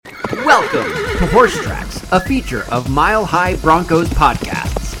Welcome to Horse Tracks, a feature of Mile High Broncos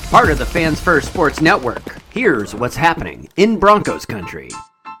podcasts, part of the Fans First Sports Network. Here's what's happening in Broncos country.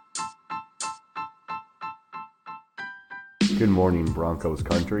 Good morning, Broncos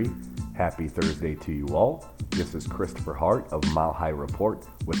country. Happy Thursday to you all. This is Christopher Hart of Mile High Report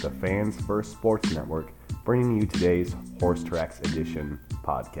with the Fans First Sports Network, bringing you today's Horse Tracks Edition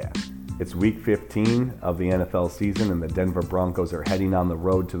podcast. It's week 15 of the NFL season, and the Denver Broncos are heading on the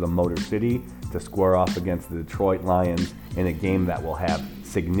road to the Motor City to square off against the Detroit Lions in a game that will have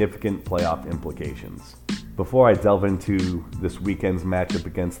significant playoff implications. Before I delve into this weekend's matchup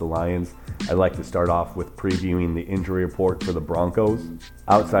against the Lions, I'd like to start off with previewing the injury report for the Broncos.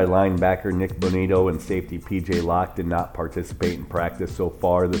 Outside linebacker Nick Bonito and safety PJ Locke did not participate in practice so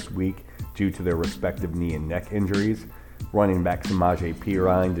far this week due to their respective knee and neck injuries. Running back Samaje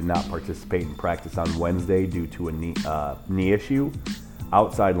Perine did not participate in practice on Wednesday due to a knee issue.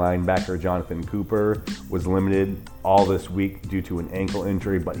 Outside linebacker Jonathan Cooper was limited all this week due to an ankle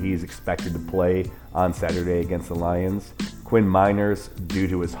injury, but he's expected to play on Saturday against the Lions. Quinn Miners, due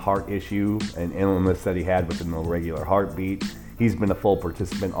to his heart issue and illness that he had with an irregular heartbeat, he's been a full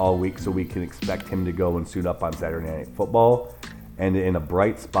participant all week, so we can expect him to go and suit up on Saturday Night Football. And in a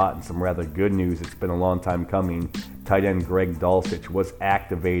bright spot and some rather good news, it's been a long time coming, tight end Greg Dulcich was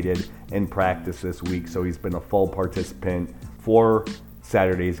activated in practice this week, so he's been a full participant for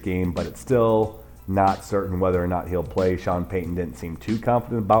Saturday's game, but it's still not certain whether or not he'll play. Sean Payton didn't seem too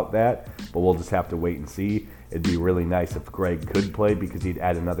confident about that, but we'll just have to wait and see. It'd be really nice if Greg could play because he'd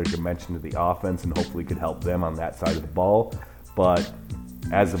add another dimension to the offense and hopefully could help them on that side of the ball. But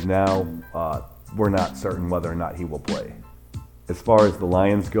as of now, we're not certain whether or not he will play. As far as the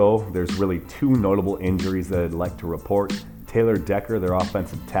Lions go, there's really two notable injuries that I'd like to report. Taylor Decker, their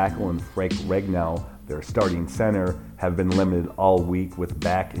offensive tackle, and Frank Regnow, their starting center, have been limited all week with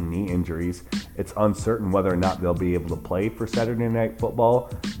back and knee injuries. It's uncertain whether or not they'll be able to play for Saturday Night Football,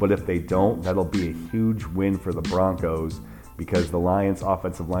 but if they don't, that'll be a huge win for the Broncos because the Lions'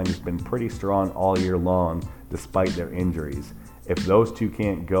 offensive line has been pretty strong all year long despite their injuries. If those two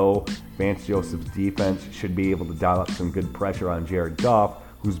can't go, Vance Joseph's defense should be able to dial up some good pressure on Jared Goff,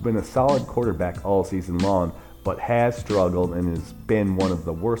 who's been a solid quarterback all season long, but has struggled and has been one of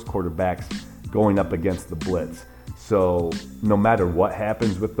the worst quarterbacks going up against the blitz. So no matter what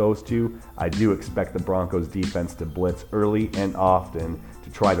happens with those two, I do expect the Broncos defense to blitz early and often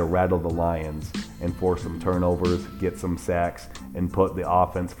to try to rattle the Lions and force some turnovers, get some sacks, and put the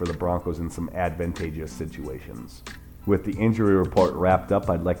offense for the Broncos in some advantageous situations. With the injury report wrapped up,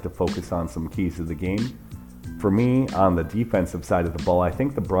 I'd like to focus on some keys of the game. For me, on the defensive side of the ball, I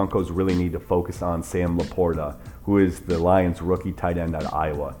think the Broncos really need to focus on Sam Laporta, who is the Lions' rookie tight end out of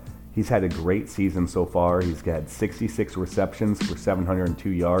Iowa. He's had a great season so far. He's had 66 receptions for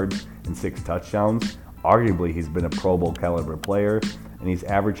 702 yards and 6 touchdowns. Arguably, he's been a Pro Bowl caliber player, and he's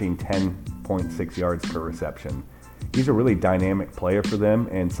averaging 10.6 yards per reception. He's a really dynamic player for them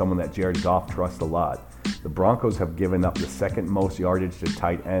and someone that Jared Goff trusts a lot. The Broncos have given up the second most yardage to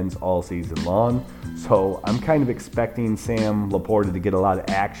tight ends all season long, so I'm kind of expecting Sam Laporta to get a lot of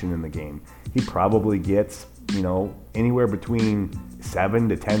action in the game. He probably gets, anywhere between 7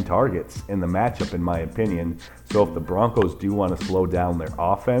 to 10 targets in the matchup, in my opinion. So if the Broncos do want to slow down their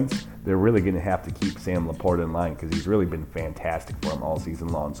offense, they're really going to have to keep Sam Laporta in line because he's really been fantastic for them all season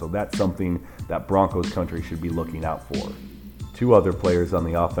long. So that's something that Broncos country should be looking out for. Two other players on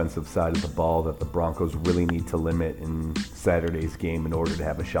the offensive side of the ball that the Broncos really need to limit in Saturday's game in order to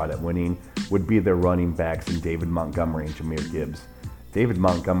have a shot at winning would be their running backs in David Montgomery and Jahmyr Gibbs. David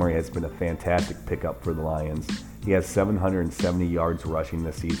Montgomery has been a fantastic pickup for the Lions. He has 770 yards rushing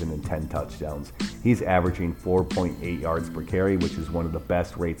this season and 10 touchdowns. He's averaging 4.8 yards per carry, which is one of the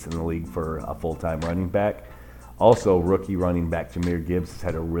best rates in the league for a full-time running back. Also, rookie running back Jahmyr Gibbs has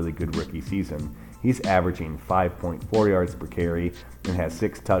had a really good rookie season. He's averaging 5.4 yards per carry and has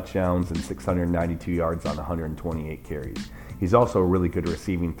 6 touchdowns and 692 yards on 128 carries. He's also a really good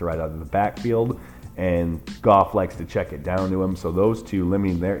receiving threat out of the backfield, and Goff likes to check it down to him, so those two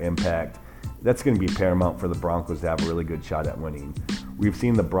limiting their impact, that's going to be paramount for the Broncos to have a really good shot at winning. We've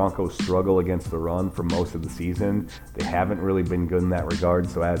seen the Broncos struggle against the run for most of the season. They haven't really been good in that regard,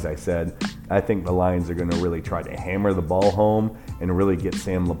 so as I said, I think the Lions are going to really try to hammer the ball home and really get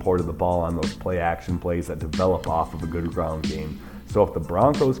Sam Laporta the ball on those play-action plays that develop off of a good ground game. So if the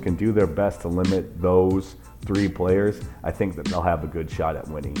Broncos can do their best to limit those 3 players, I think that they'll have a good shot at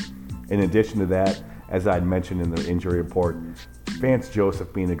winning. In addition to that, as I'd mentioned in the injury report, Vance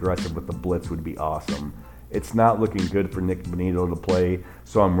Joseph being aggressive with the blitz would be awesome. It's not looking good for Nick Bonito to play,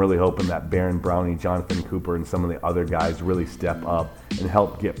 so I'm really hoping that Baron Browning, Jonathan Cooper, and some of the other guys really step up and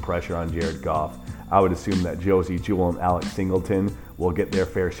help get pressure on Jared Goff. I would assume that Josie Jewell and Alex Singleton will get their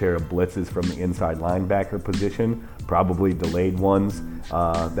fair share of blitzes from the inside linebacker position, probably delayed ones.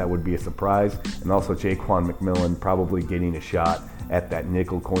 That would be a surprise. And also Jaquan McMillan probably getting a shot at that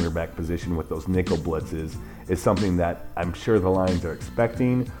nickel cornerback position with those nickel blitzes is something that I'm sure the Lions are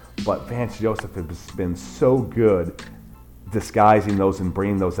expecting. But Vance Joseph has been so good disguising those and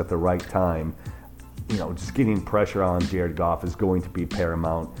bringing those at the right time. Just getting pressure on Jared Goff is going to be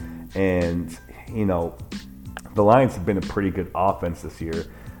paramount. And the Lions have been a pretty good offense this year.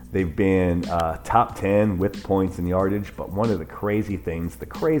 They've been top 10 with points and yardage, but one of the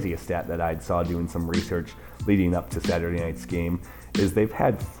craziest stat that I saw doing some research leading up to Saturday night's game is they've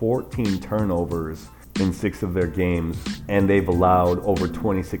had 14 turnovers in 6 of their games, and they've allowed over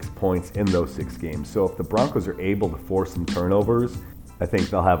 26 points in those 6 games. So if the Broncos are able to force some turnovers, I think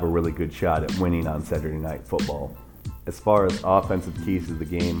they'll have a really good shot at winning on Saturday Night Football. As far as offensive keys to the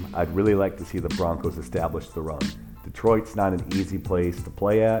game, I'd really like to see the Broncos establish the run. Detroit's not an easy place to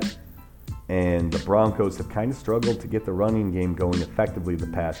play at, and the Broncos have kind of struggled to get the running game going effectively the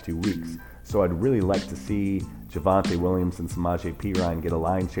past 2 weeks. So I'd really like to see Javonte Williams and Samaje Perine get a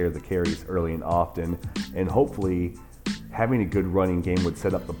lion's share of the carries early and often, and hopefully having a good running game would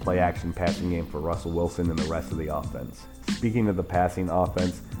set up the play-action passing game for Russell Wilson and the rest of the offense. Speaking of the passing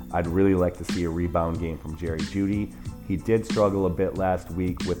offense, I'd really like to see a rebound game from Jerry Jeudy. He did struggle a bit last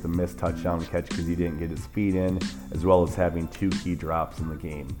week with the missed touchdown catch because he didn't get his feet in, as well as having 2 key drops in the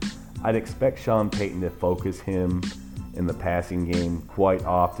game. I'd expect Sean Payton to focus him in the passing game quite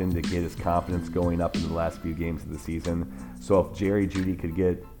often to get his confidence going up in the last few games of the season. So if Jerry Jeudy could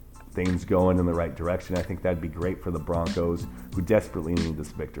get things going in the right direction, I think that'd be great for the Broncos, who desperately need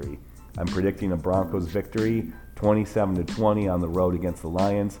this victory. I'm predicting a Broncos victory, 27-20 on the road against the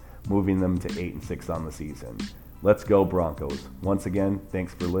Lions, moving them to 8-6 on the season. Let's go Broncos. Once again,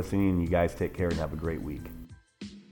 thanks for listening. You guys take care and have a great week.